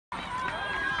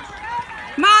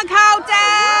Come on,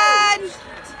 Colton!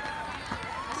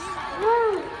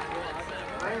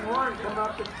 Lane 1, come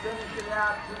up and finish it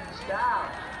out to the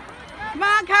style. Come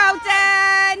on,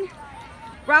 Colton!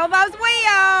 Roll those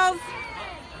wheels!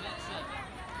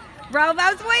 Roll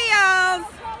those wheels!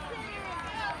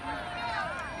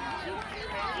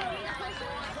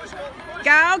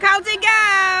 Go, Colton,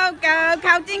 go! Go,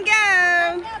 Colton,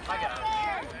 go!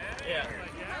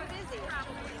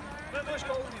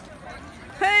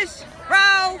 Push,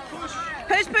 roll,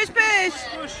 push, push,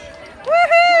 push.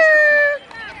 Woohoo!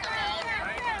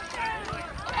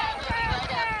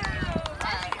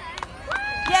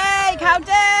 Yay,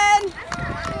 Colton!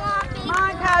 Come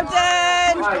on,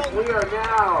 Colton! Right, we are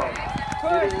now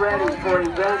getting ready for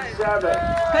event 7.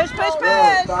 Push, push,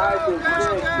 push! 5 to 6,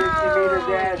 50-meter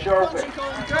dash open.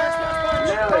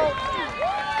 Nelly,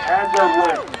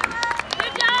 Azurwood,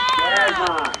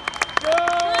 Gasmon.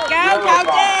 Go,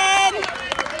 Colton!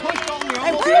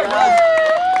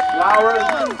 Flowers,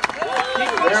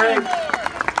 Eric,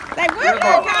 They woo,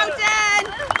 Colton!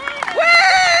 Woo!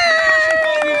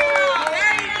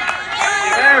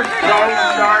 there's Colton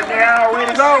starting now. Way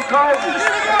to go, Colton.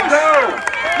 Let's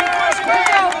go.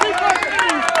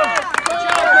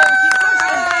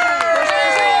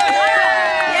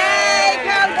 Yay,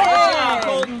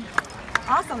 Colton!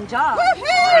 Awesome job. Woohoo!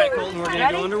 All right, Colton, we're going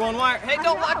to go under one wire. Hey,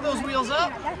 don't lock those wheels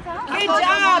up. Good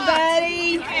job, buddy.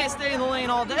 You can't stay in the lane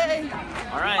all day.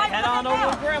 All right, head on over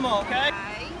with Grandma, okay?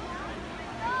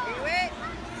 Do it.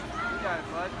 You got it,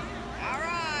 bud. All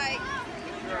right.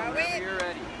 Throw it. You're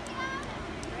ready.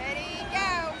 Ready,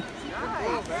 go. All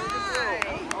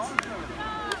right.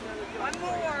 One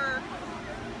more.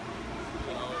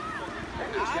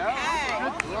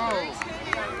 Okay.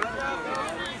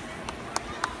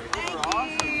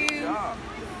 Thank you.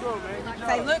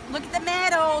 Say, look at the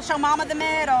medal. Show Mama the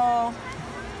medal.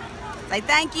 Say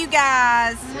thank you,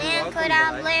 guys. When could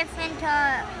I listen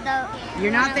to the...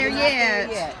 You're not there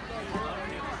yet.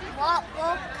 What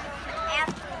will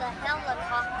after the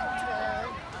helicopter?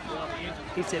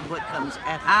 He said what comes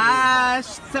after.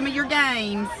 Some of your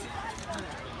games.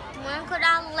 When could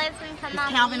I listen to Is my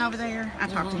Calvin music? over there? I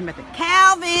talked to him about that.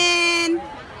 Calvin!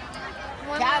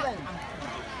 When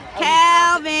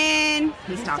Calvin!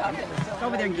 He's talking. Go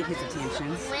over there and get his attention.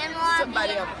 When will I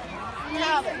Somebody be- else.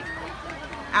 Calvin.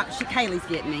 Kaylee's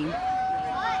getting him.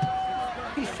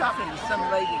 He's talking to some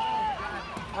lady.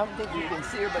 I don't think you can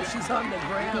see her, but she's on the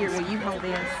ground. Here, will you hold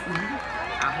this?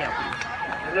 I'll help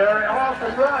you. They're off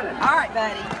and running. All right,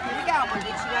 buddy. Here we go. We'll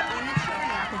get you up in the chair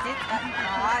now because it's up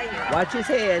higher. Watch his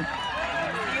head.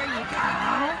 Here you go.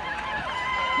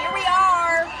 Here we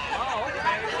are.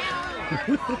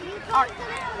 All right.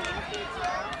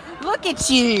 Look at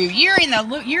you. You're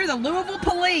the Louisville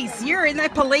police. You're in the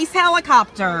police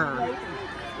helicopter.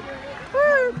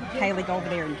 Woo. Kaylee, go over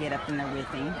there and get up in there with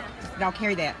him. Don't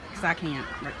carry that because I can't.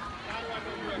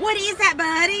 What is that,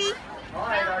 buddy?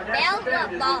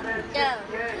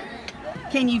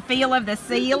 Can you feel of the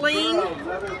ceiling?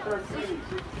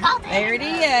 There it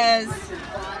is.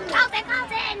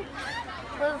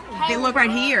 Hey, look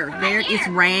right here. There it's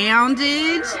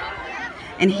rounded.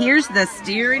 And here's the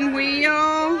steering wheel.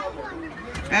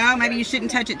 Oh, maybe you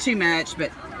shouldn't touch it too much,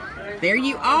 but there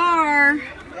you are.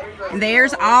 And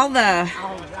there's all the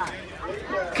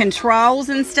controls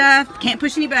and stuff. Can't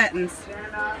push any buttons.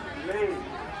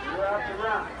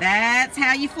 That's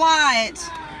how you fly it.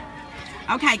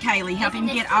 Okay, Kaylee, help him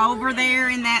get over there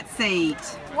in that seat.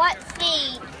 What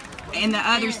seat? In the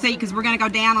other seat, because we're going to go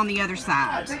down on the other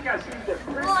side.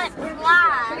 What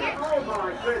fly? Oh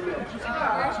my goodness.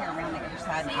 Around the other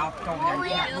side, and I'll go over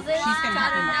there and get her. She's going to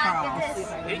help him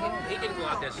across. He can go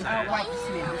out this Oh, side. wipe the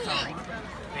smell, sorry.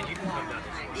 And you can come down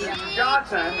this side. Mr.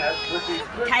 Johnson, that's what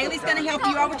the Kaylee's going to help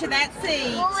you over to that Will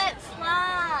seat. it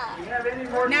fly? You have any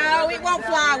more? No, it won't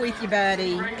fly with you,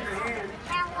 buddy.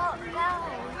 How will it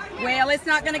go? Well, it's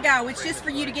not going to go. It's just for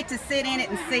you to get to sit in it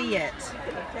and see it.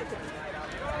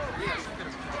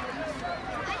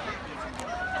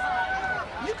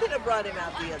 You could have brought him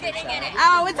out the other side.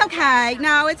 Oh, it's okay.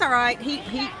 No, it's all right.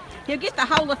 He'll get the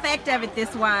whole effect of it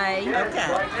this way.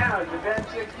 Okay. Right now, it's event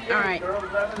 68. All right. Girls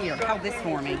 11. Here, hold this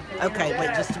for me. Okay,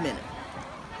 wait just a minute.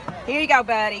 Here you go,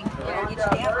 buddy. We'll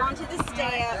get you down onto the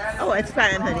steps. Oh, it's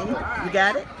fine, honey. You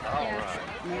got it?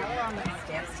 Now we're on the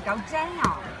steps to go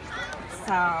down.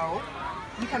 So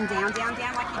you come down, down,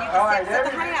 down like you do All the right, steps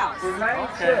of the there's house. lane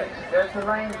 6. There's the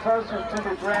lane closer to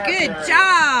the ground. Good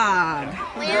job.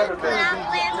 When could I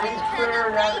listen to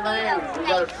the We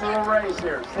got a full race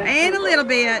here. And a little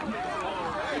bit.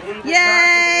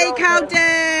 Yay,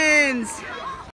 Coltons!